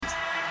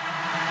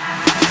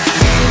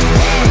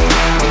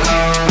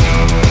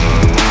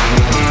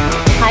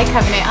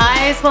Covenant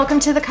Eyes.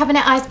 Welcome to the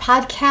Covenant Eyes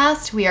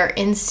podcast. We are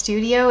in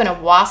studio in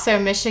Owasso,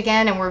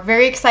 Michigan, and we're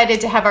very excited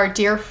to have our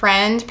dear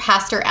friend,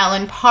 Pastor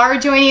Alan Parr,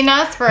 joining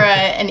us for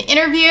an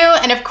interview.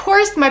 And of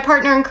course, my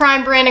partner in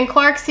crime, Brandon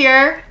Clark's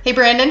here. Hey,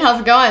 Brandon, how's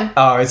it going?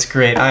 Oh, it's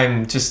great.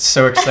 I'm just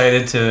so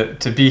excited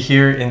to be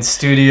here in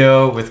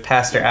studio with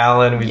Pastor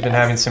Alan. We've been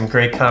having some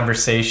great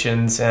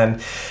conversations,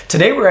 and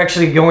today we're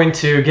actually going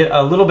to get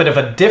a little bit of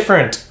a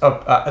different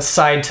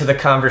side to the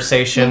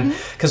conversation,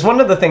 because one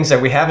of the things that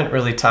we haven't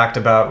really talked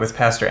about with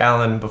Pastor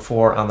Alan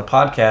before on the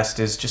podcast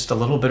is just a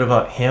little bit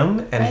about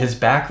him and his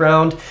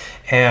background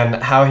and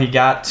how he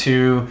got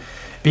to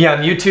be on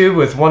YouTube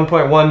with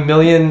 1.1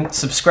 million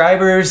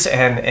subscribers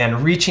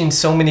and reaching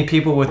so many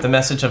people with the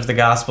message of the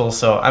gospel.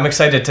 So I'm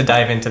excited to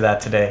dive into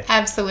that today.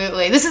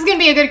 Absolutely. This is going to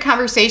be a good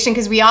conversation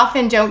because we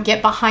often don't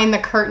get behind the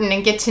curtain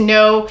and get to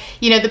know,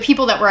 the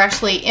people that we're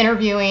actually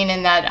interviewing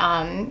and that,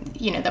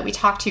 that we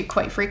talk to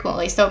quite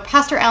frequently. So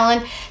Pastor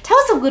Alan, tell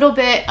us a little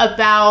bit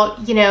about,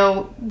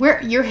 where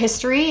your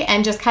history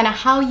and just kind of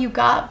how you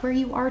got where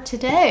you are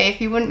today, if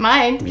you wouldn't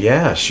mind.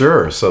 Yeah,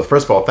 sure. So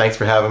first of all, thanks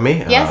for having me.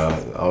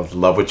 Yes. I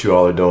love what you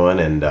all are doing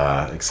and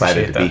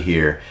excited to be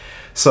here.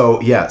 So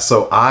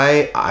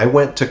I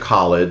went to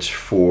college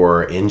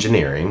for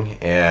engineering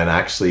and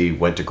actually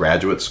went to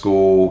graduate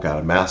school, got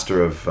a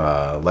Master of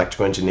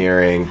Electrical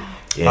Engineering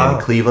in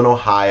Cleveland,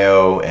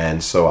 Ohio.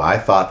 And so I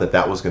thought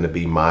that was going to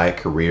be my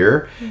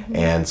career.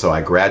 And so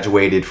I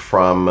graduated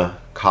from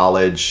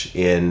college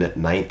in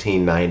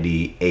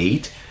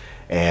 1998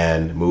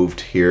 and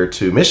moved here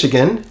to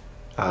Michigan,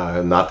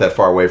 not that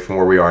far away from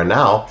where we are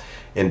now,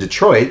 in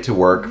Detroit to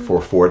work for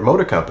Ford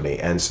Motor Company.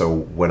 And so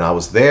when I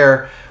was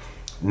there,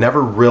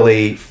 never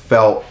really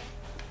felt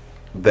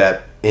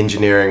that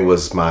engineering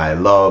was my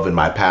love and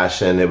my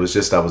passion. It was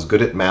just I was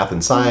good at math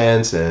and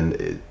science,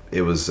 and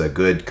it was a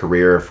good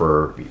career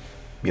for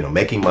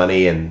making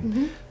money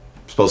and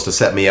supposed to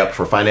set me up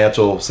for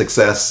financial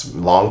success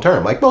long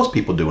term, like most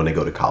people do when they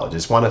go to college.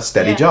 Just want a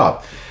steady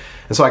job.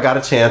 And so I got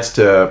a chance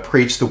to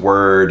preach the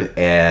word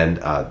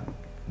and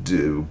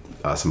do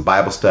some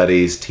Bible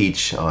studies,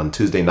 teach on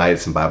Tuesday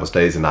nights some Bible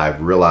studies, and I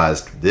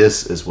realized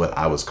this is what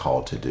I was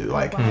called to do.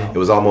 It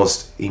was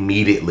almost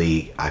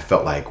immediately I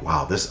felt like,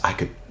 wow, I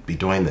could be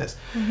doing this.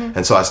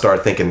 And so I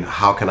started thinking,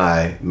 how can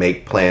I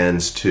make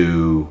plans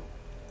to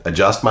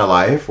adjust my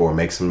life or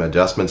make some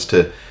adjustments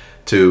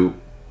to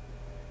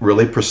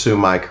really pursue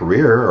my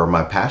career or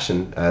my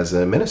passion as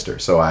a minister.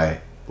 So I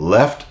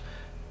left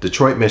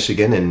Detroit,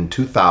 Michigan in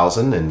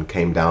 2000 and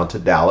came down to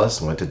Dallas,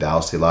 went to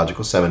Dallas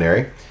Theological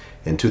Seminary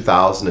in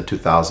 2000 to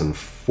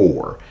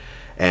 2004.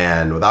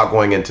 And without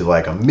going into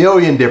like a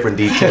million different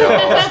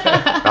details,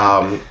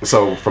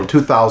 so from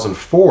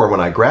 2004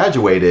 when I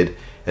graduated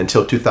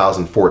until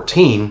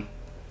 2014,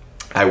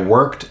 I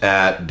worked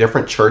at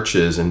different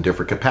churches in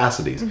different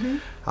capacities.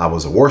 I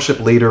was a worship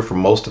leader for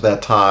most of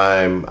that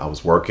time. I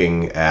was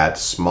working at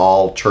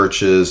small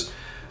churches,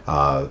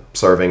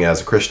 serving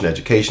as a Christian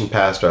education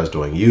pastor. I was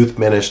doing youth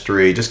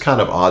ministry, just kind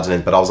of odds and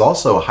ends, but I was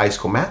also a high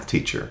school math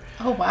teacher.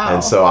 Oh, wow.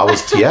 And so I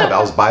was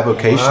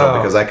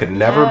bivocational because I could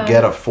never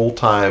get a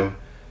full-time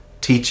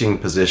teaching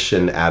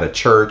position at a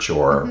church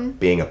or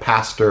being a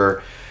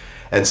pastor.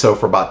 And so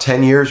for about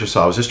 10 years or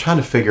so, I was just trying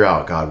to figure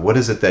out, God, what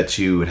is it that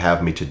you would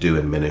have me to do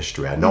in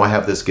ministry? I know I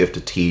have this gift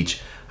to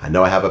teach. I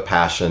know I have a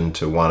passion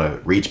to want to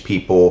reach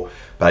people,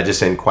 but I just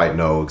didn't quite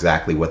know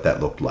exactly what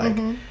that looked like.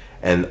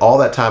 And all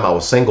that time I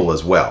was single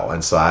as well.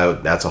 And so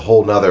that's a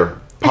whole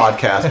nother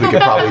podcast. We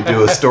could probably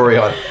do a story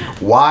on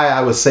why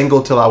I was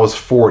single till I was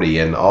 40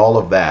 and all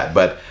of that.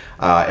 But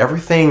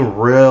everything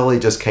really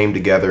just came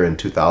together in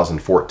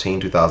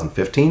 2014,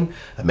 2015.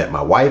 I met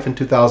my wife in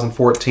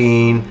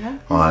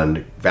 2014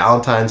 on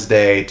Valentine's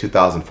Day,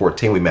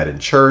 2014. We met in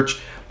church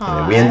and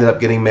then we ended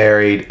up getting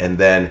married. And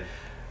then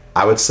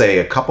I would say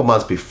a couple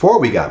months before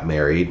we got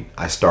married,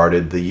 I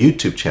started the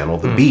YouTube channel,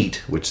 The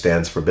Beat, which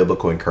stands for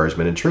Biblical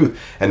Encouragement and Truth.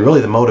 And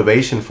really the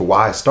motivation for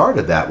why I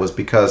started that was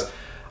because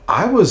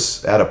I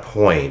was at a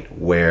point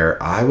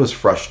where I was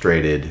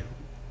frustrated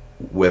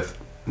with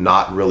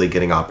not really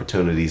getting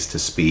opportunities to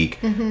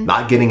speak,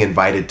 not getting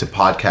invited to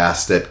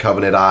podcasts at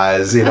Covenant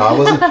Eyes.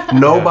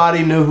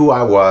 Nobody knew who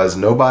I was.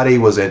 Nobody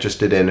was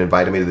interested in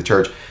inviting me to the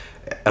church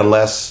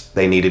unless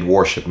they needed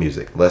worship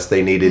music, unless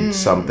they needed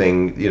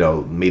something,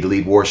 me to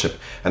lead worship.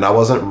 And I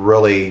wasn't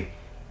really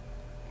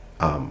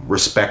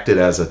respected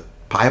as a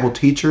Bible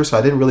teacher, so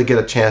I didn't really get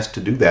a chance to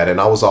do that. And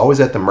I was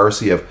always at the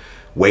mercy of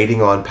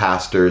waiting on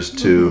pastors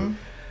to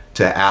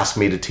ask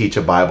me to teach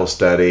a Bible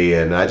study.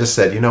 And I just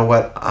said, you know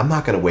what, I'm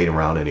not going to wait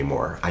around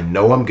anymore. I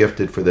know I'm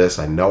gifted for this.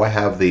 I know I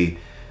have the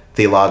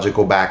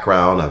theological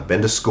background. I've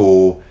been to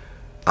school.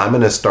 I'm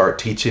going to start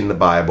teaching the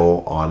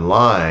Bible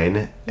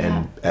online.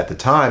 And at the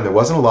time, there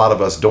wasn't a lot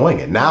of us doing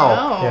it.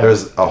 Now,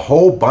 there's a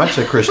whole bunch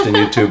of Christian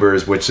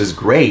YouTubers, which is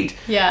great.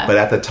 But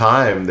at the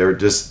time, there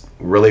just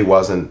really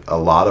wasn't a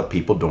lot of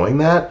people doing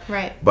that.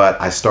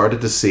 But I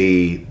started to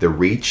see the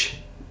reach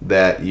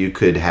that you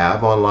could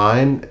have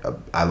online.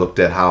 I looked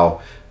at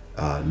how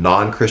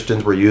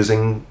non-Christians were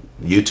using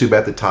YouTube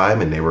at the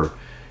time, and they were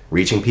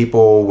reaching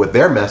people with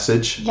their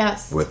message.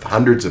 Yes. With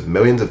hundreds of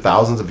millions of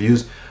thousands of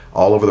views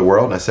all over the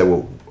world. And I said,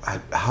 well,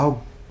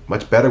 how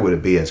much better would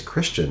it be as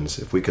Christians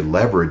if we could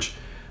leverage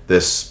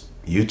this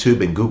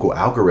YouTube and Google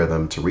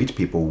algorithm to reach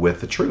people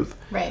with the truth?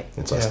 Right.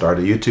 And so I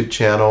started a YouTube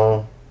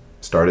channel,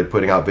 started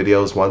putting out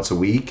videos once a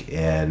week,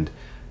 and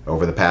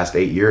over the past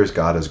 8 years,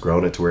 God has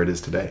grown it to where it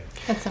is today.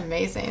 That's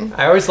amazing.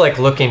 I always like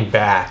looking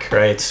back,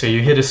 right? So you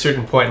hit a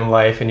certain point in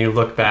life and you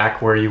look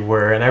back where you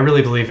were, and I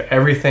really believe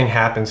everything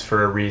happens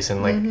for a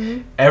reason.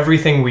 Like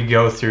everything we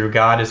go through,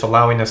 God is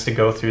allowing us to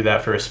go through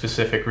that for a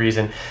specific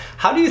reason.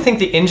 How do you think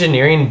the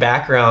engineering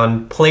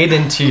background played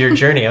into your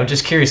journey? I'm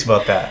just curious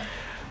about that.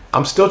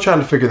 I'm still trying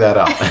to figure that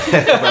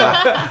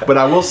out. but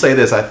I will say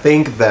this. I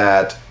think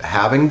that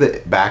having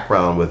the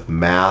background with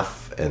math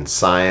and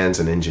science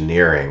and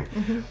engineering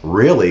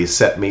really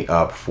set me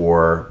up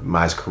for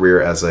my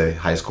career as a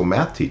high school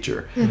math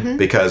teacher.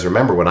 Because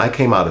remember, when I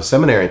came out of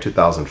seminary in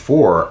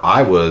 2004,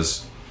 I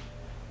was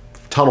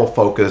tunnel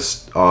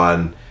focused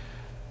on,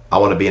 I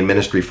want to be in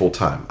ministry full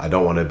time. I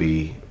don't want to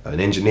be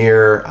an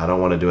engineer. I don't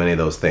want to do any of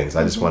those things.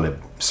 I just want to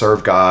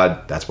serve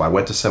God. That's why I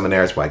went to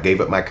seminary. That's why I gave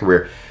up my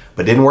career.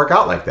 But it didn't work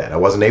out like that. I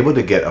wasn't able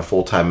to get a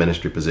full-time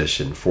ministry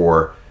position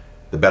for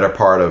the better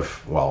part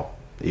of, well,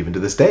 even to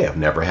this day, I've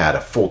never had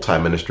a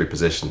full-time ministry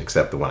position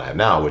except the one I have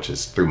now, which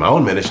is through my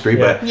own ministry.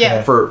 But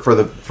for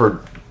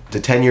the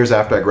 10 years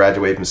after I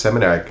graduated from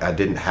seminary, I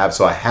didn't have,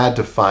 so I had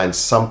to find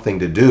something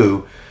to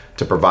do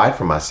to provide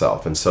for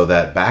myself. And so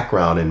that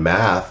background in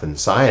math and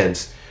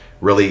science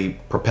really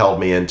propelled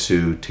me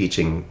into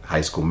teaching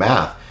high school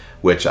math,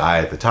 which I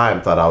at the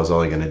time thought I was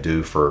only going to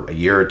do for a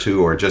year or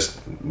two, or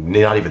just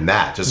not even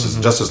that, just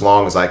as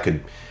long as I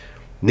could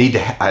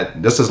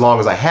just as long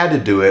as I had to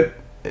do it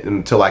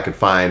until I could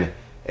find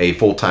a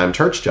full-time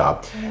church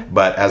job.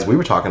 But as we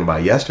were talking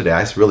about yesterday,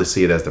 I really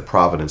see it as the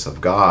providence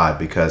of God,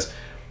 because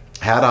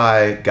had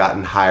I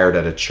gotten hired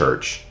at a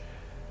church,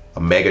 a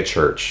mega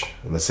church,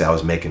 and let's say I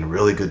was making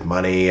really good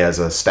money as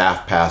a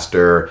staff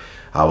pastor,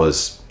 I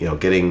was,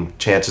 getting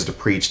chances to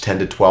preach 10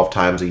 to 12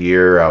 times a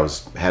year,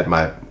 had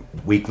my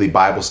weekly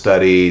Bible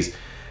studies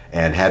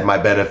and had my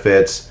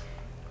benefits,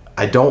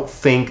 I don't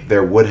think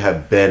there would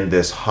have been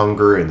this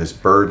hunger and this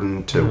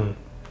burden to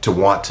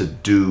want to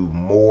do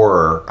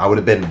more. I would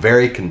have been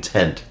very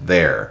content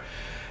there.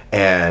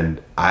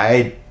 And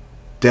I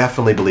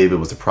definitely believe it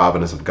was the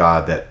providence of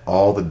God that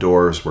all the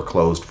doors were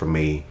closed for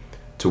me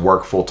to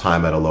work full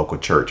time at a local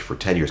church for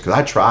 10 years. Because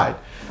I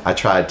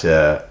tried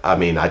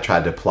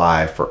to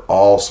apply for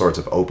all sorts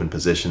of open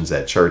positions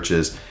at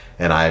churches,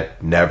 and I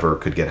never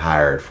could get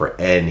hired for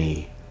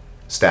any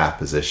staff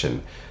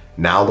position.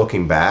 Now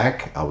looking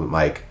back, I'm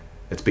like,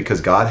 it's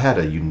because God had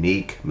a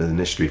unique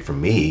ministry for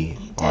me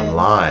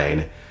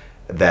online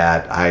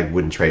that I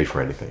wouldn't trade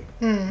for anything.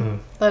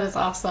 That is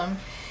awesome.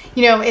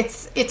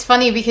 It's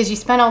funny because you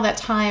spent all that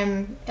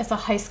time as a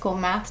high school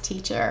math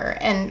teacher,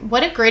 and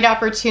what a great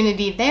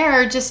opportunity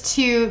there just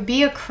to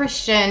be a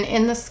Christian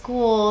in the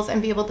schools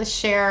and be able to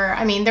share.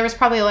 I mean, there was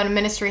probably a lot of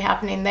ministry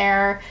happening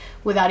there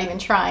without even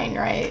trying,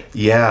 right?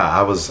 Yeah,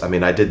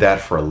 I did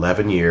that for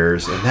 11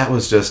 years, and that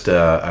was just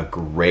a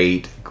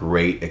great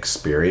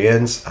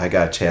experience. I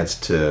got a chance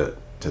to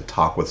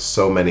talk with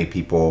so many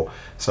people,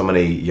 so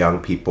many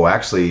young people.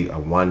 Actually, I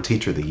won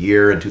Teacher of the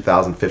Year in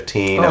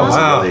 2015. I was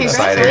really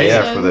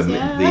excited for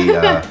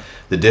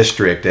the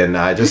district. And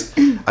I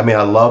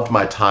loved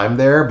my time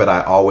there, but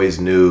I always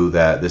knew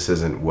that this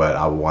isn't what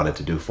I wanted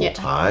to do full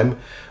time.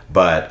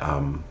 But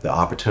the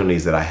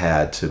opportunities that I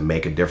had to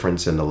make a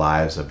difference in the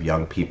lives of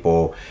young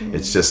people,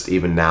 it's just,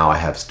 even now I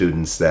have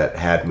students that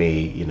had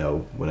me,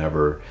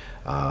 whenever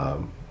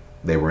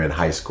they were in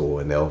high school,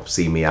 and they'll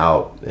see me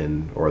out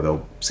or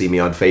they'll see me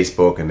on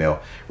Facebook, and they'll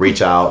reach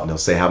out and they'll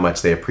say how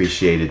much they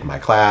appreciated my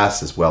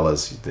class, as well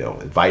as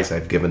advice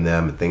I've given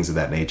them and things of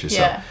that nature.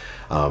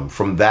 So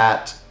from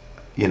that,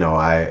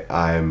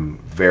 I'm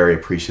very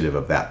appreciative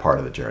of that part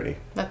of the journey.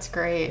 That's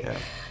great. Yeah.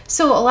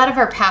 So a lot of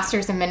our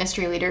pastors and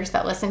ministry leaders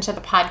that listen to the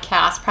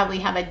podcast probably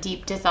have a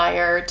deep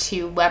desire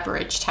to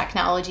leverage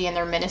technology in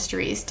their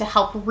ministries to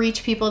help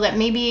reach people that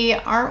maybe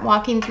aren't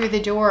walking through the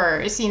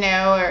doors, and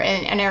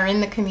are in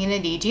the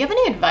community. Do you have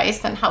any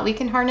advice on how we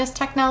can harness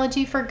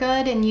technology for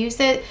good and use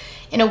it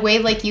in a way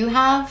like you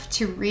have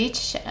to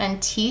reach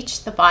and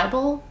teach the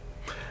Bible?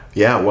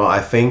 Yeah, well, I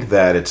think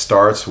that it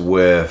starts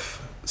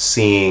with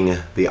seeing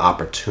the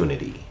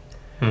opportunity,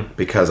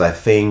 because I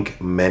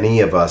think many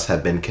of us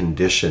have been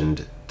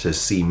conditioned to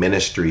see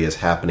ministry as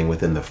happening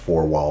within the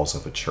four walls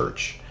of a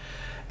church.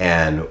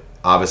 And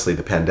obviously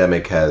the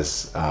pandemic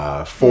has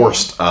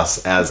forced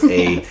us as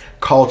a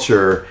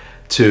culture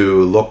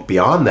to look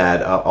beyond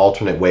that,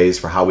 alternate ways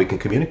for how we can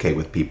communicate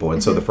with people.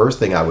 And so the first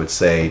thing I would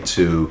say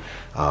to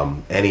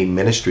any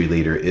ministry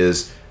leader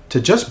is to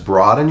just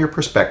broaden your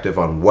perspective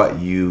on what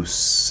you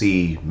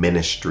see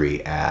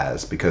ministry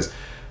as. Because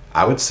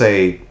I would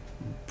say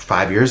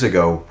 5 years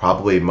ago,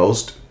 probably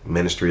most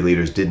ministry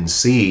leaders didn't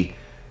see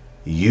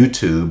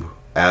YouTube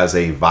as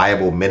a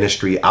viable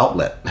ministry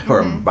outlet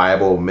or a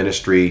viable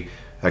ministry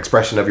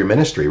expression of your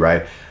ministry,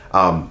 right?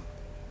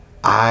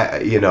 I'll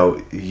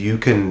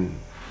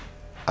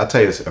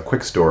tell you a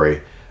quick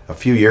story. A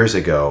few years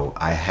ago,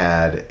 I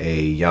had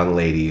a young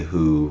lady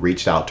who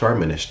reached out to our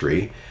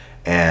ministry,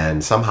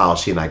 and somehow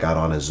she and I got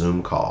on a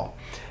Zoom call,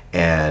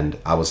 and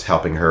I was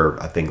helping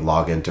her, I think,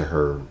 log into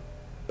her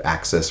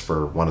access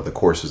for one of the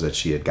courses that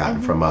she had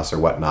gotten from us or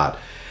whatnot.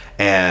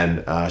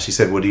 And she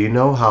said, well, do you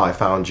know how I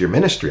found your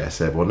ministry? I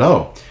said, well,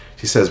 no.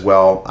 She says,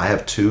 well, I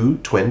have 2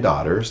 twin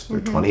daughters. They're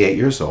 28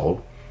 years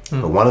old,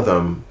 but one of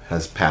them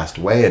has passed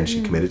away and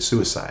she committed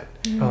suicide.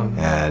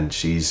 And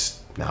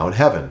she's now in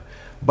heaven.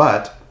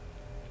 But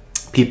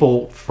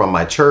people from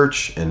my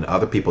church and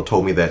other people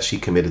told me that she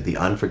committed the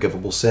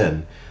unforgivable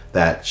sin,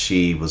 that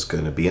she was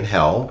going to be in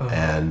hell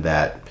and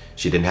that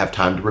she didn't have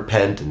time to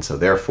repent, and so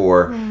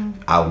therefore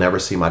I'll never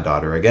see my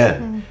daughter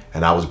again.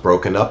 And I was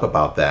broken up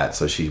about that.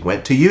 So she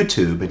went to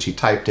YouTube and she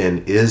typed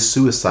in, "Is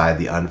suicide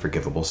the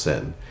unforgivable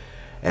sin?"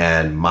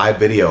 And my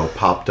video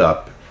popped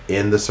up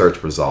in the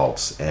search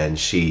results, and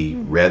she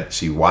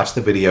watched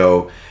the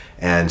video,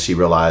 and she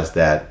realized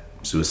that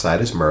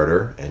suicide is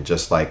murder, and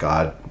just like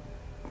God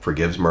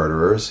forgives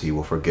murderers, he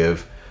will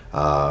forgive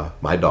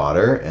my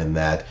daughter, and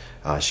that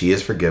she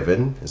is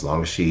forgiven as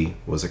long as she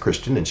was a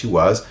Christian, and she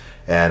was,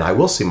 and I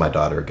will see my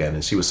daughter again.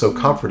 And she was so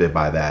comforted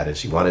by that, and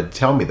she wanted to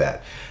tell me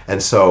that.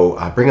 And so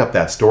I bring up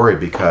that story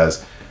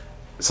because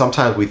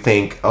sometimes we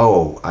think,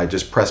 oh, I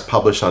just press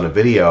publish on a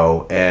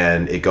video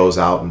and it goes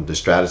out in the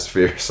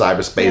stratosphere,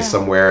 cyberspace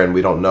somewhere, and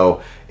we don't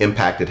know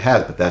impact it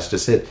has, but that's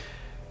just it.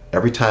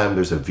 Every time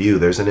there's a view,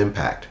 there's an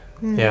impact.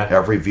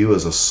 Every view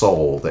is a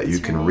soul that you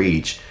can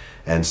reach.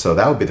 And so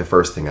that would be the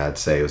first thing I'd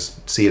say,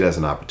 is see it as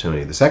an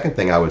opportunity. The second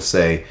thing I would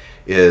say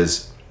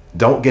is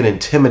don't get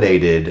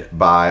intimidated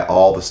by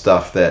all the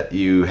stuff that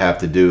you have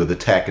to do, the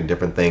tech and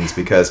different things,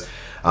 because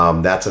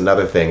that's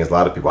another thing is a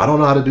lot of people, I don't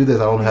know how to do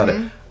this, I don't know how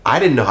to. I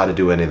didn't know how to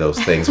do any of those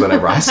things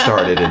whenever I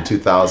started in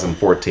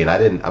 2014.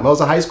 I was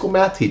a high school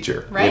math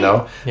teacher, I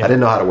didn't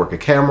know how to work a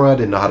camera, I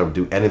didn't know how to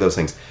do any of those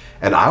things.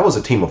 And I was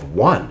a team of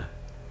 1.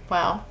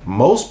 Wow.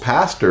 Most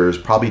pastors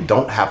probably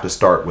don't have to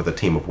start with a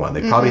team of 1.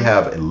 They probably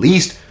have at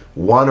least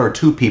 1 or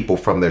 2 people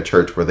from their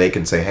church where they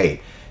can say,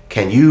 hey,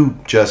 can you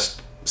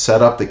just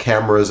set up the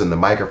cameras and the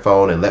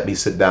microphone and let me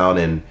sit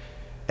down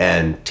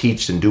and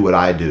teach and do what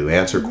I do,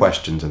 answer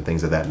questions and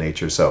things of that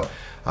nature. So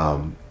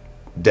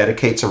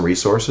dedicate some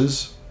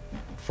resources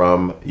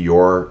from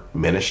your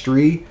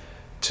ministry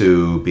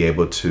to be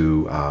able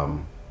to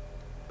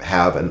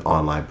have an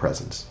online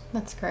presence.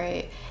 That's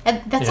great.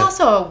 And that's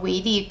also a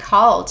weighty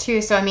call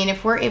too. So I mean,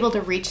 if we're able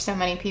to reach so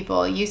many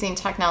people using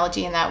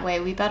technology in that way,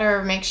 we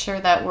better make sure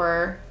that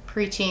we're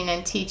preaching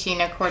and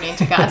teaching according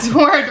to God's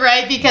word,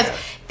 right? Because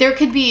there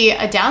could be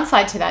a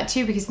downside to that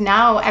too, because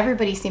now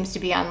everybody seems to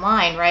be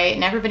online, right?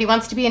 And everybody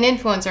wants to be an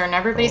influencer, and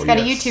everybody's got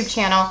a YouTube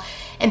channel.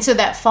 And so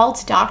that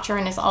false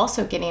doctrine is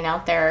also getting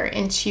out there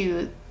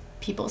into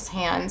people's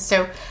hands.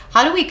 So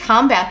how do we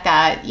combat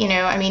that?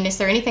 I mean, is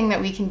there anything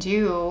that we can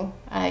do?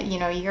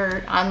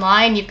 You're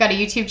online, you've got a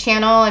YouTube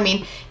channel. I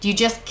mean, do you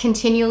just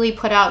continually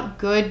put out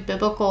good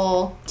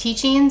biblical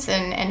teachings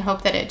and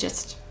hope that it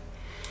just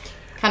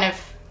kind of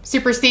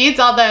supersedes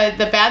all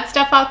the bad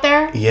stuff out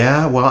there?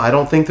 Yeah, well, I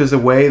don't think there's a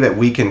way that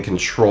we can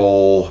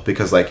control,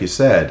 because like you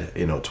said,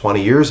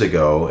 20 years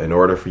ago, in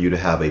order for you to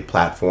have a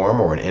platform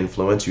or an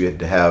influence, you had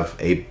to have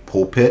a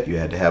pulpit, you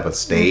had to have a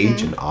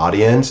stage, an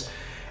audience,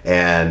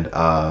 and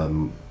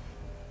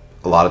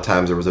a lot of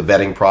times there was a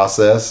vetting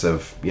process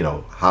of,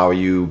 how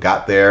you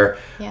got there.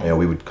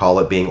 We would call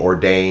it being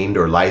ordained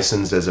or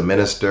licensed as a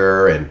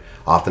minister, and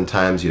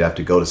oftentimes you'd have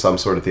to go to some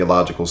sort of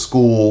theological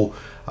school.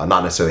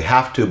 Not necessarily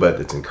have to,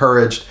 but it's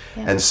encouraged.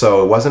 And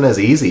so it wasn't as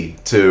easy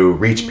to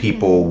reach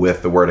people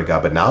with the Word of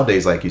God. But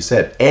nowadays, like you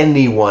said,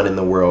 anyone in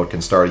the world can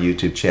start a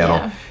YouTube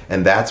channel.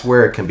 And that's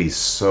where it can be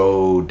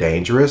so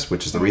dangerous,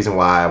 which is the reason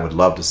why I would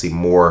love to see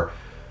more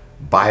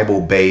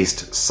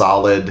Bible-based,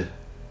 solid,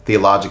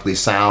 theologically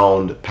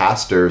sound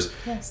pastors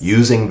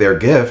using their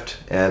gift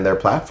and their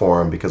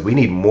platform, because we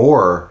need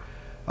more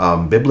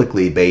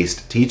biblically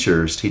based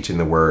teachers teaching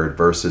the Word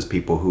versus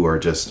people who are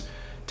just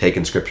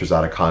taking scriptures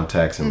out of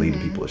context and leading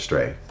people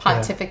astray.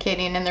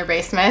 Pontificating in their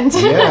basement.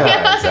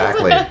 Yeah,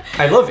 exactly.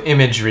 I love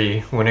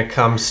imagery when it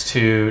comes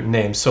to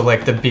names. So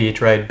like the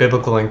beat, right?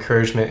 Biblical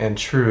encouragement and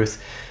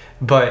truth.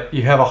 But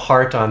you have a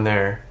heart on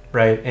there,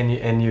 right?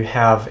 And you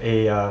have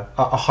a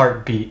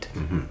heartbeat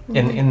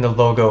in the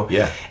logo.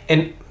 Yeah.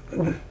 And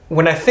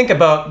when I think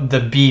about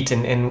the beat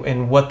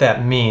and what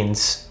that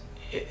means,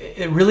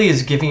 it really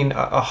is giving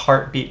a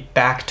heartbeat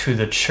back to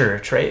the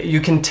church, right?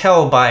 You can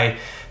tell by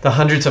the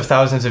hundreds of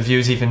thousands of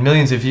views, even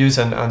millions of views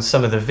on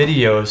some of the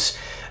videos,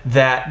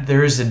 that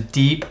there is a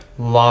deep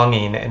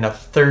longing and a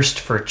thirst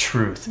for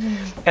truth.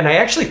 And I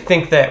actually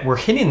think that we're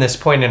hitting this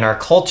point in our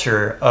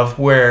culture of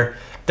where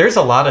there's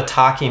a lot of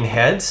talking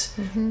heads,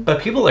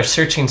 but people are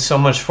searching so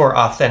much for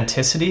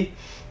authenticity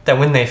that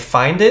when they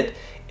find it,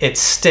 it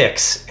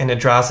sticks and it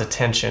draws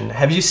attention.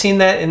 Have you seen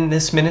that in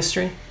this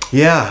ministry?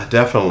 Yeah,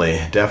 definitely.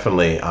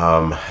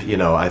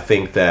 I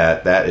think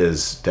that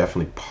is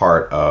definitely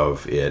part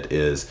of it,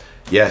 is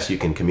yes, you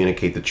can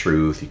communicate the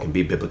truth, you can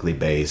be biblically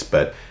based,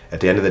 but at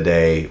the end of the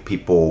day,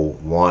 people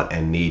want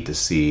and need to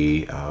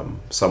see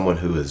someone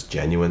who is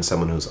genuine,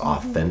 someone who's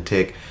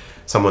authentic,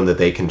 someone that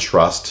they can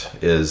trust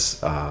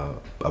is a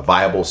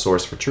viable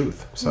source for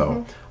truth.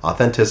 So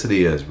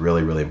authenticity is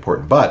really, really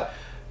important. But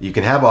you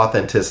can have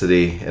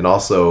authenticity and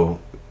also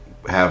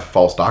have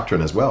false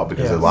doctrine as well,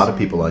 because there's a lot of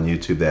people on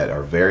YouTube that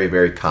are very,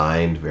 very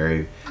kind,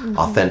 very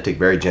authentic,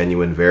 very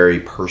genuine, very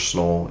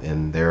personal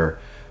in their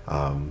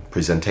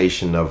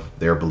presentation of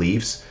their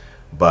beliefs,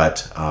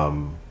 but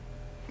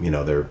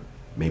they're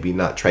maybe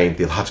not trained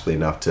theologically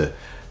enough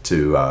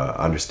to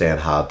understand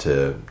how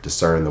to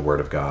discern the Word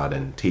of God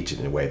and teach it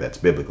in a way that's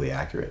biblically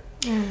accurate.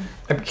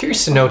 I'm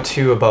curious to know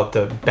too about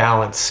the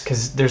balance,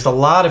 because there's a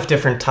lot of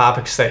different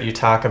topics that you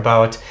talk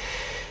about.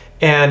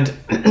 And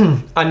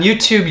on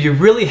YouTube, you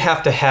really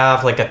have to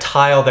have like a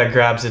tile that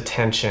grabs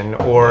attention,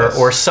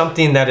 or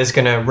something that is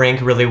going to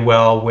rank really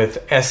well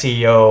with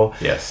SEO.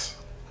 Yes.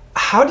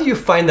 How do you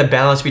find the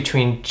balance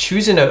between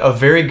choosing a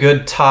very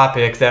good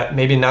topic that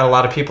maybe not a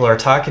lot of people are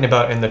talking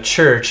about in the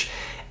church,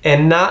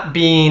 and not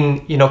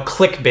being,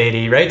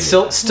 clickbaity, right?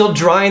 Yeah. Still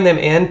drawing them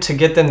in to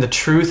get them the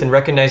truth, and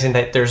recognizing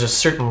that there's a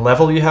certain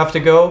level you have to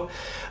go,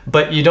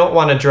 but you don't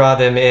want to draw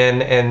them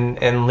in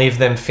and leave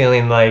them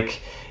feeling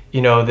like,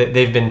 that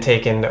they've been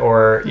taken,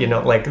 or,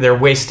 like they're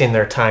wasting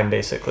their time,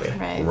 basically.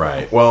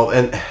 Right. Well,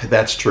 and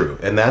that's true.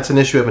 And that's an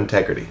issue of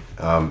integrity.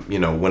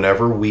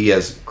 Whenever we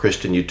as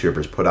Christian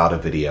YouTubers put out a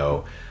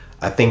video,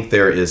 I think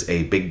there is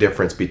a big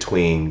difference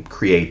between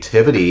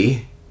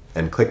creativity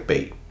and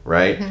clickbait,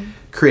 right?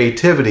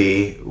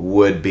 Creativity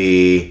would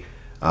be,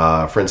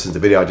 for instance, the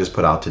video I just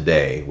put out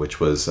today, which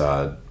was,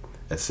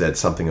 it said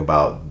something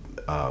about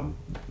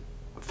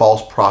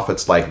false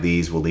prophets like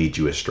these will lead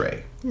you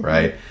astray,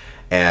 right?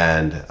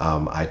 And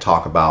I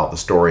talk about the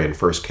story in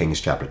 1 Kings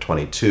chapter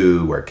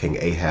 22, where King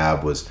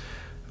Ahab was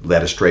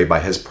led astray by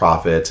his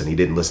prophets, and he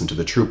didn't listen to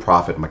the true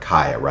prophet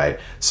Micaiah, right?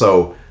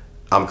 So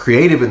I'm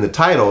creative in the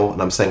title,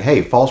 and I'm saying,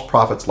 hey, false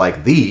prophets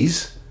like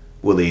these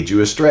will lead you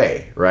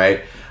astray,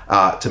 right?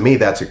 To me,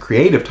 that's a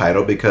creative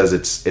title, because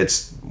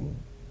it's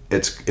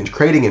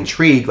creating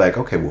intrigue, like,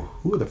 okay, well,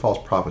 who are the false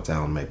prophets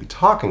Alan might be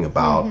talking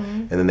about?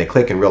 And then they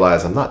click and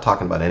realize I'm not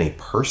talking about any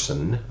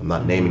person. I'm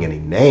not naming any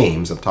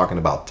names. I'm talking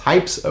about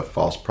types of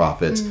false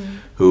prophets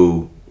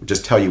who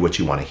just tell you what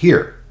you want to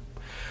hear.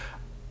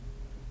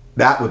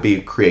 That would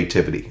be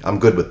creativity. I'm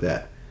good with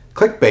that.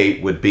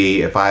 Clickbait would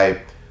be if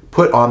I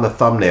put on the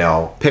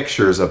thumbnail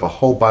pictures of a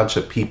whole bunch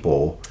of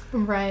people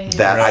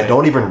that I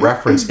don't even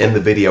reference in the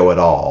video at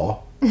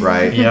all.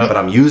 Right? But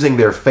I'm using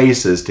their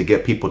faces to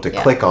get people to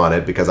click on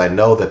it, because I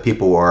know that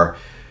people are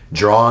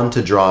drawn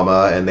to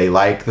drama, and they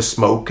like the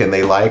smoke, and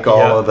they like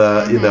all of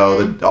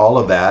the, all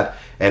of that.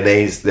 And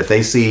if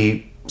they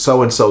see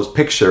so-and-so's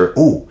picture,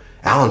 ooh,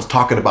 Alan's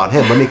talking about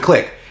him, let me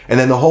click. And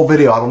then the whole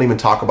video, I don't even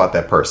talk about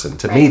that person.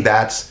 To me,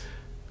 that's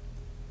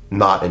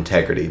not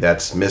integrity.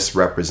 That's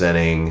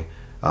misrepresenting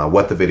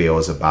what the video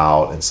is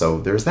about. And so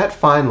there's that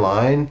fine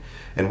line.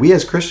 And we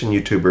as Christian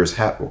YouTubers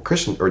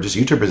or just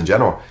YouTubers in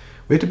general,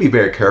 we have to be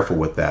very careful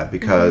with that,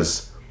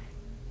 because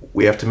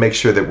we have to make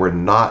sure that we're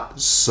not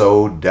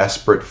so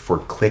desperate for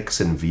clicks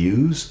and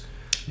views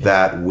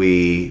that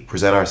we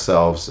present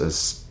ourselves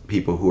as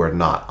people who are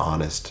not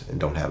honest and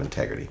don't have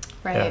integrity.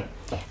 Right.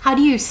 How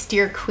do you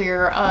steer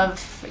clear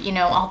of,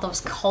 all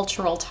those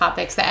cultural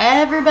topics that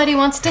everybody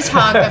wants to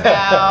talk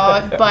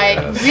about?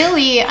 But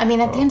really, at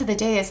the end of the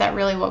day, is that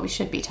really what we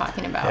should be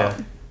talking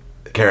about?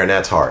 Karen,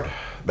 that's hard.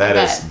 That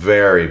is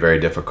very, very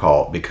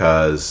difficult,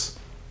 because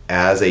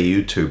as a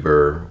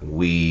YouTuber,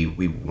 we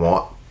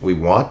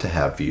want to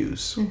have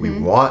views. We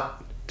want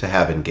to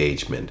have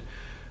engagement.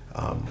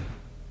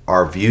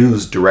 Our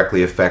views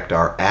directly affect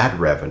our ad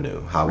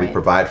revenue, how we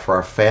provide for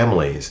our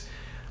families.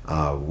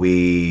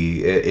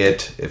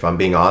 If I'm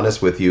being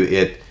honest with you,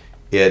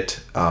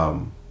 it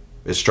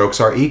strokes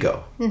our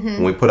ego.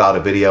 When we put out a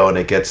video and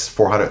it gets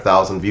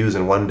 400,000 views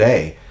in one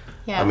day,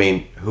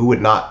 who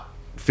would not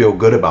feel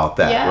good about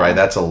that, right?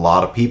 That's a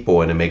lot of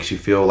people, and it makes you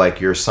feel like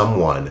you're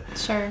someone.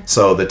 Sure.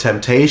 So the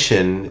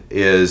temptation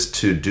is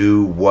to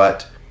do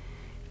what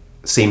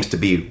seems to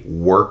be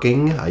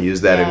working. I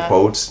use that in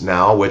quotes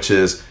now, which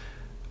is,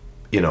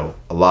 a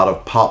lot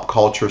of pop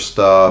culture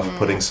stuff,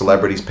 putting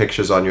celebrities'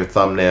 pictures on your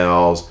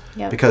thumbnails,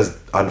 because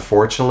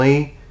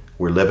unfortunately,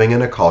 we're living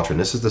in a culture, and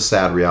this is the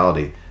sad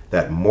reality,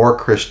 that more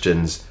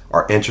Christians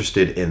are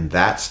interested in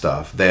that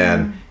stuff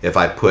than if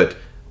I put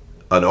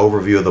an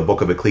overview of the book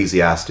of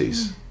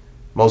Ecclesiastes.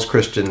 Most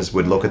Christians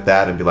would look at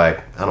that and be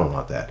like, I don't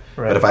want that.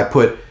 But if I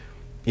put,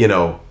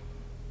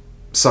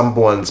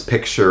 someone's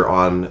picture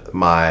on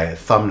my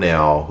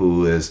thumbnail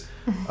who is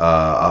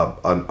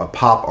a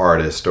pop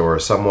artist or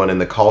someone in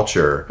the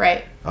culture,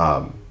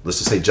 let's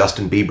just say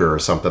Justin Bieber or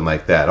something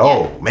like that.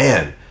 Oh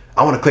man,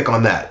 I want to click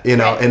on that.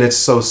 And it's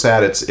so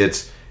sad.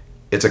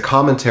 It's a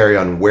commentary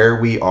on where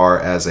we are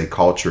as a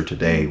culture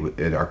today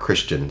in our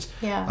Christians,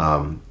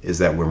 is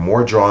that we're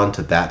more drawn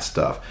to that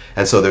stuff.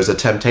 And so there's a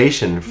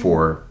temptation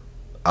for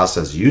us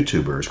as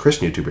YouTubers,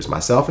 Christian YouTubers,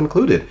 myself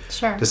included,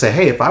 Sure. to say,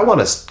 hey, if I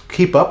want to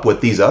keep up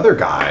with these other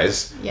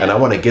guys Yeah. and I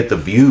want to get the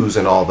views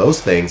and all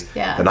those things,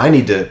 Yeah. then I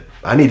need to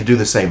do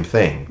the same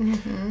thing.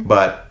 Mm-hmm.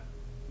 But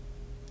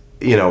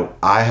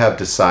I have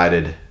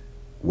decided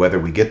whether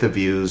we get the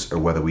views or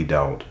whether we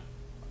don't,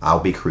 I'll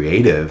be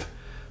creative,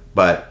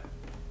 but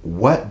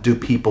what do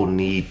people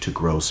need to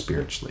grow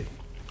spiritually?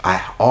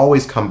 I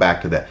always come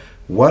back to that.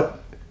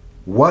 What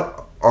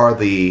are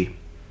the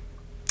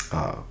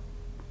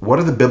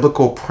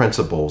biblical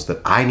principles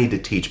that I need to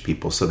teach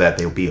people so that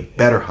they'll be a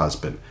better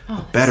husband,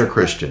 a better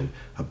Christian,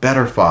 a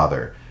better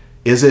father?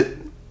 Is it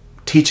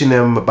teaching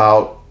them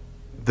about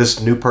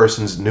this new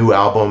person's new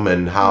album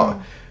and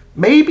how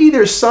maybe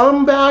there's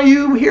some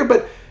value here,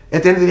 but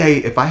at the end of the day,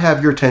 if I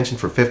have your attention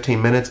for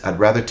 15 minutes, I'd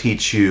rather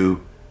teach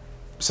you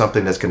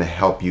something that's going to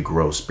help you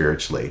grow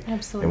spiritually.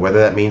 Absolutely. And whether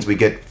that means we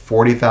get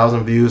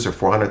 40,000 views or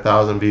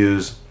 400,000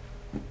 views,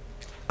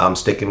 I'm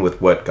sticking with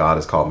what God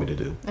has called me to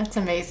do. That's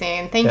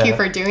amazing. Thank you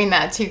for doing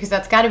that too, because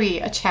that's got to be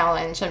a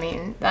challenge. I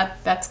mean,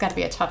 that's got to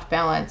be a tough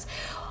balance.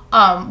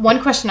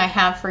 One question I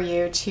have for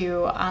you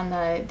too on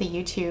the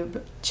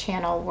YouTube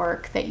channel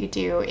work that you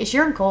do, is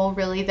your goal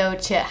really though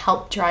to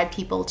help drive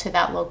people to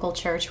that local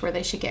church where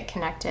they should get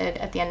connected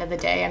at the end of the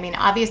day? I mean,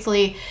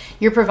 obviously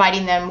you're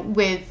providing them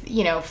with,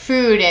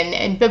 food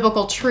and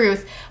biblical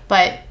truth,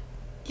 but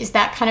is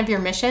that kind of your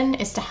mission,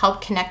 is to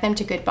help connect them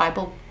to good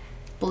Bible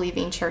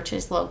believing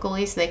churches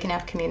locally so they can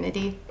have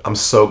community? I'm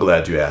so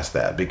glad you asked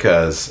that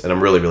and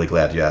I'm really, really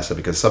glad you asked that,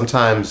 because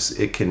sometimes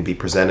it can be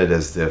presented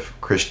as if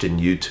Christian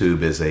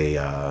YouTube is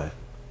a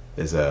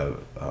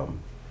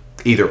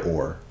either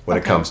or when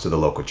it comes to the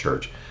local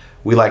church.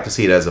 We like to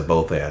see it as a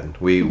both and.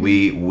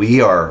 We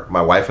are,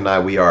 my wife and I,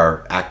 we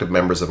are active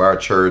members of our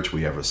church.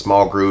 We have a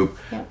small group.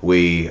 Yep.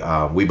 We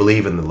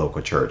believe in the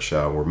local church.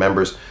 We're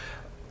members.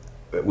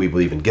 We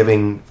believe in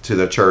giving to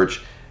the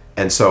church.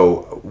 And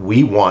so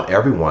we want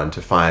everyone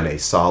to find a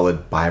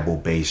solid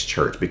Bible-based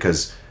church,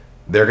 because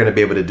they're going to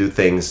be able to do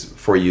things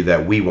for you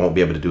that we won't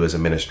be able to do as a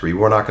ministry.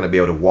 We're not going to be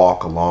able to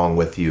walk along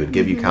with you and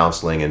give you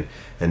counseling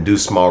and do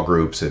small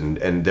groups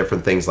and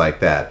different things like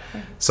that.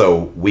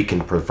 So we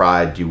can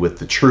provide you with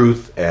the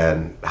truth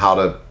and how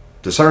to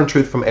discern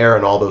truth from error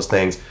and all those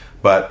things,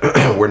 but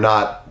we're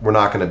not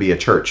going to be a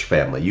church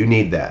family. You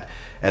need that.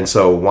 And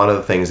so one of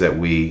the things that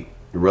we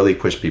really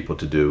push people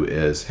to do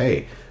is,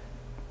 hey,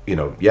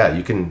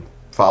 you can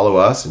follow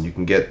us and you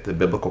can get the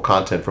biblical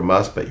content from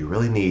us, but you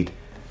really need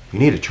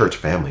a church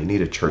family. You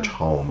need a church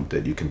home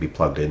that you can be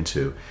plugged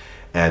into.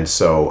 And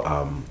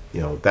so,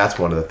 that's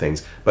one of the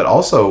things. But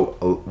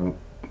also,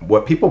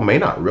 what people may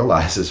not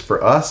realize is,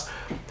 for us,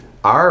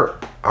 our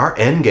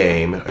end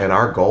game and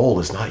our goal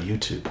is not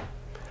YouTube.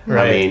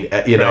 Right.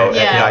 I mean,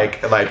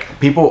 like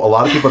people, a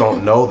lot of people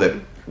don't know that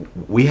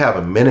we have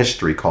a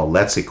ministry called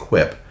Let's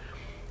Equip.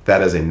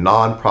 That is a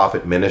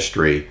nonprofit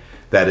ministry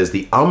that is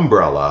the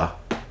umbrella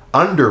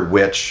under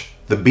which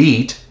the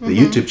Beat, the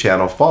YouTube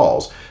channel,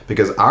 falls.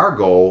 Because our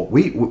goal,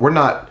 we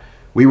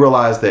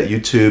realize that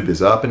YouTube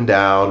is up and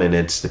down and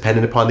it's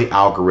dependent upon the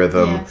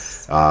algorithm.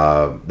 Yes.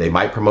 They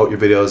might promote your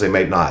videos, they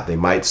might not. They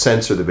might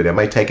censor the video,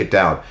 might take it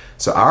down.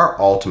 So our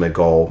ultimate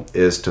goal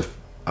is to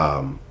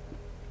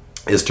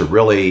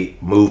really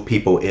move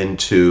people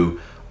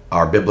into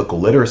our biblical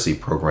literacy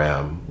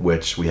program,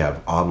 which we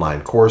have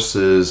online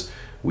courses,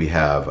 we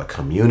have a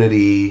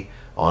community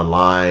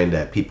online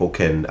that people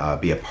can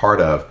be a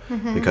part of,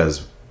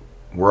 because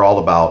we're all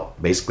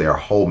about, basically our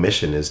whole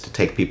mission is to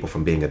take people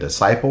from being a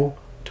disciple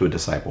to a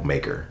disciple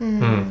maker.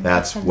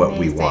 That's what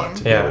we want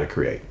to be able to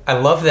create. I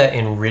love that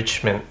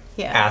enrichment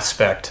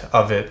aspect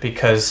of it,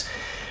 because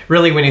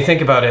really when you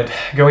think about it,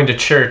 going to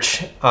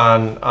church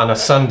on a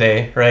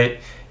Sunday, right,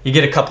 you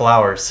get a couple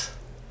hours.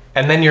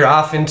 And then you're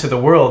off into the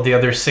world the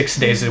other 6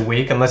 days a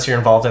week, unless you're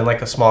involved in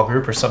like a small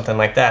group or something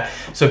like that.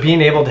 So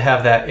being able to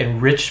have that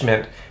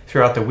enrichment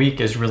throughout the week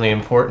is really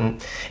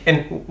important.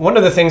 And one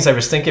of the things I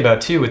was thinking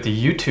about too with the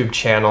YouTube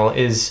channel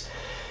is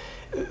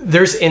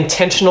there's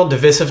intentional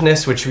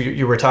divisiveness, which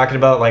you were talking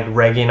about, like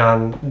ragging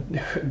on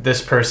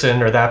this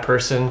person or that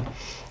person.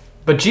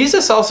 But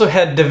Jesus also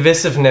had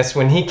divisiveness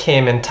when he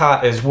came and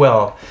taught as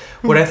well.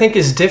 What I think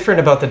is different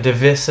about the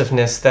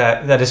divisiveness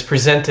that is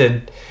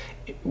presented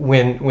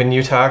when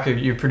you talk or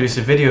you produce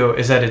a video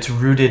is that it's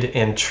rooted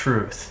in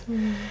truth.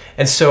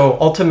 And so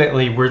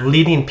ultimately we're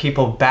leading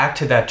people back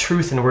to that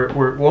truth, and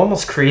we're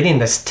almost creating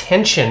this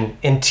tension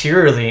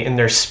interiorly in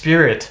their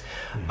spirit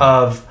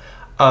of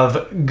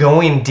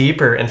going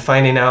deeper and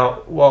finding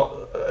out,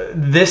 well,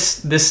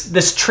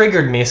 this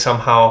triggered me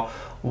somehow.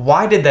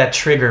 Why did that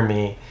trigger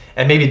me?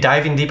 And maybe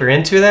diving deeper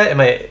into that.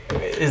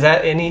 Is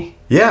that any?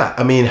 Yeah,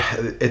 I mean,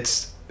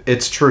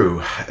 it's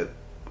true.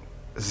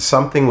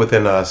 Something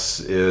within us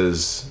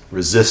is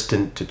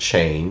resistant to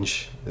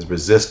change, is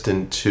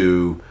resistant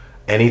to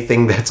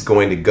anything that's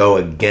going to go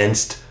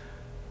against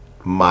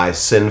my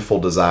sinful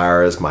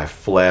desires, my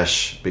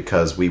flesh,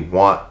 because we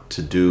want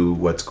to do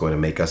what's going to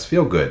make us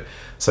feel good.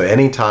 So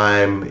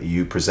anytime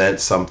you present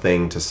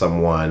something to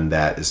someone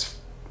that is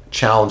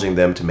challenging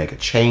them to make a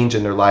change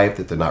in their life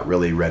that they're not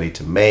really ready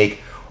to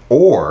make,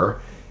 Or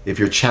if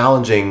you're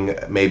challenging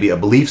maybe a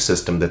belief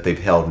system that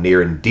they've held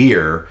near and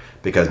dear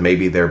because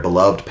maybe their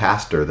beloved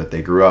pastor that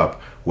they grew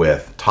up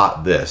with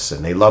taught this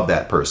and they love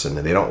that person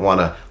and they don't want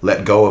to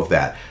let go of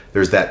that.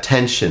 There's that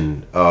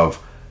tension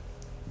of,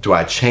 do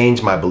I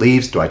change my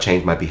beliefs? Do I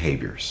change my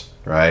behaviors?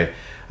 Right?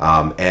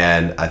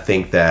 And I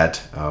think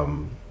that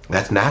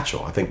that's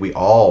natural. I think we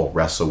all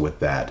wrestle with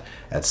that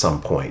at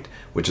some point,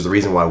 which is the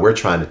reason why we're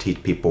trying to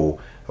teach people,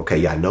 okay,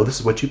 yeah, I know this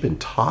is what you've been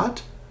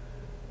taught,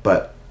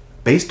 but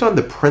based on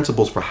the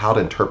principles for how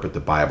to interpret the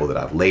Bible that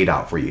I've laid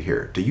out for you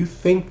here, do you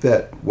think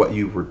that what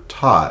you were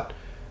taught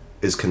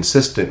is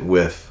consistent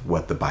with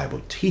what the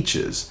Bible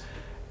teaches?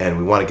 And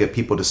we want to get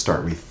people to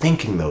start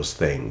rethinking those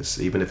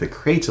things, even if it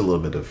creates a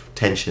little bit of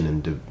tension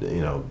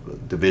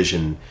and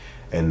division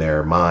in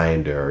their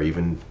mind or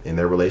even in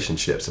their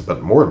relationships.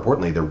 But more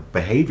importantly, their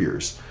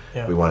behaviors.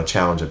 Yeah. We want to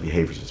challenge their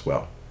behaviors as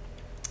well.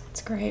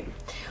 That's great.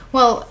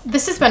 Well,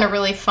 this has been a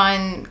really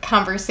fun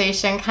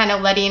conversation, kind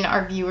of letting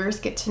our viewers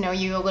get to know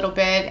you a little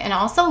bit and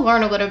also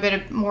learn a little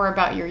bit more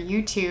about your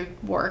YouTube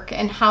work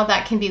and how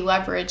that can be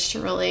leveraged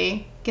to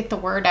really get the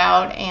word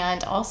out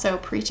and also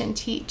preach and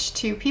teach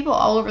to people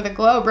all over the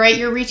globe, right?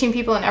 You're reaching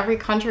people in every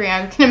country,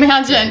 I can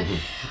imagine.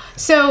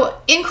 So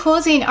in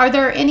closing, are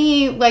there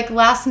any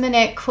last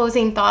minute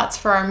closing thoughts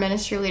for our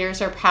ministry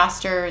leaders or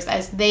pastors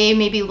as they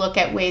maybe look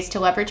at ways to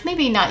leverage,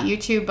 maybe not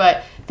YouTube,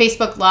 but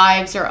Facebook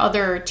Lives or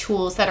other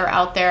tools that are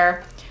out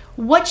there?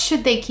 What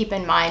should they keep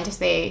in mind as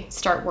they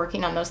start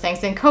working on those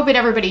things? And COVID,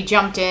 everybody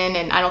jumped in,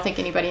 and I don't think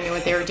anybody knew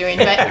what they were doing.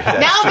 But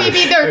now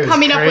maybe they're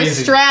coming up with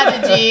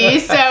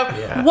strategies.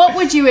 So what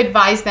would you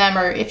advise them,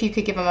 or if you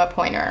could give them a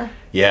pointer?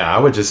 Yeah, I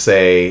would just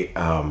say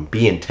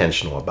be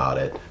intentional about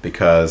it.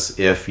 Because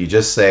if you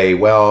just say,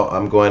 well,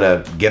 I'm going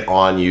to get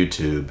on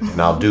YouTube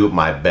and I'll do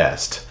my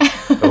best.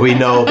 We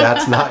know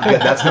that's not good.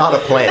 That's not a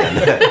plan.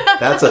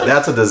 That's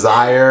a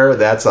desire,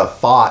 that's a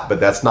thought, but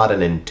that's not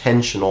an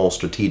intentional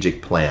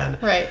strategic plan.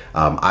 Right.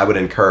 I would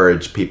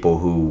encourage people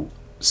who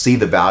see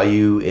the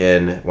value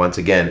in, once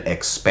again,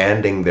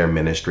 expanding their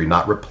ministry,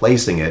 not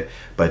replacing it,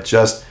 but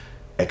just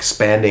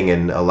expanding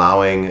and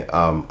allowing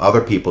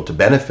other people to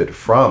benefit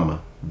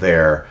from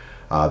their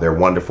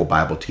wonderful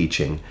Bible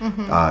teaching,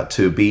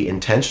 to be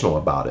intentional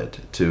about it,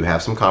 to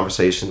have some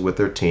conversations with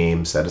their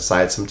team, set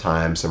aside some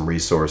time, some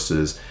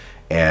resources,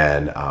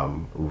 and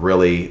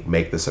really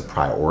make this a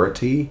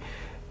priority,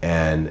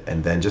 and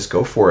then just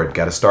go for it.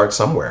 Got to start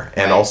somewhere,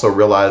 and also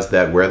realize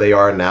that where they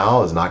are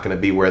now is not going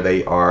to be where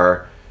they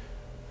are,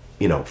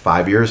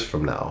 5 years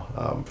from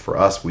now. For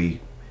us, we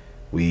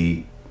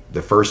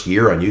the first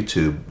year on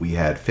YouTube, we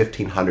had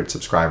 1,500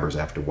 subscribers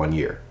after 1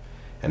 year.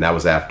 And that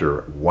was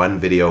after one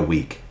video a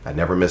week. I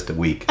never missed a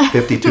week.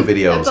 52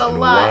 videos in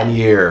 1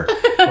 year.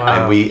 Wow.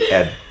 And we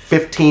had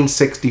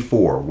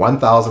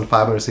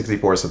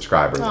 1,564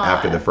 subscribers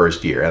after the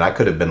first year. And I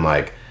could have been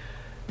like,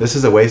 this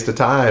is a waste of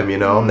time,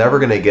 I'm never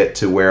going to get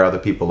to where other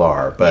people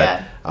are.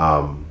 But,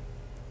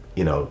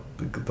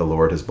 the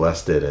Lord has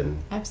blessed it,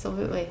 and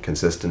absolutely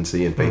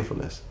consistency and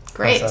faithfulness.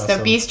 Great. Awesome.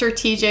 So be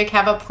strategic,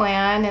 have a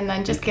plan, and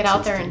then just get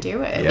out there and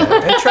do it. Yeah.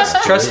 And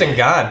trust in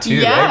God too.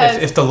 Yes.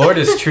 Right? If the Lord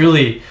is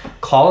truly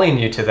calling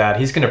you to that,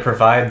 He's going to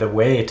provide the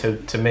way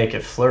to make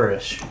it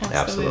flourish.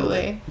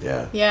 Absolutely.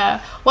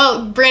 Yeah.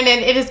 Well, Brandon,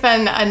 it has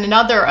been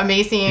another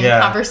amazing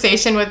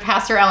conversation with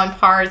Pastor Alan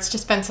Parr. It's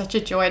just been such a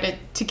joy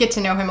to get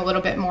to know him a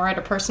little bit more at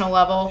a personal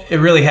level. It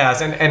really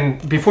has.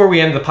 And before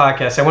we end the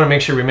podcast, I want to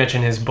make sure we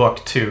mention his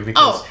book too,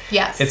 because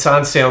it's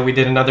on sale. We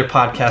did another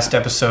podcast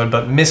episode,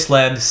 but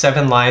Misled,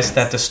 7 Lies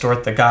that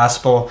Distort the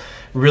Gospel.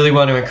 Really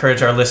want to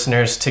encourage our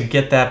listeners to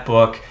get that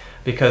book,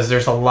 because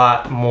there's a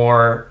lot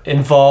more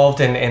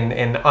involved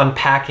in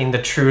unpacking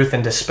the truth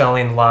and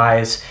dispelling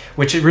lies,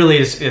 which it really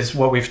is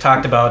what we've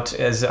talked about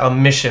as a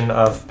mission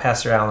of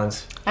Pastor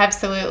Allen's.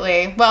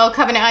 Absolutely. Well,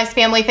 Covenant Eyes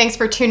family, thanks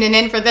for tuning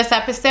in for this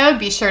episode.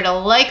 Be sure to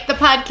like the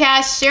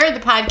podcast, share the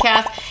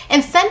podcast,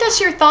 and send us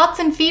your thoughts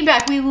and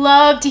feedback. We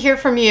love to hear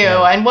from you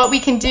and what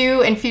we can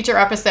do in future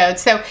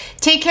episodes. So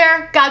take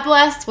care. God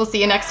bless. We'll see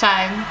you next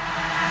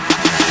time.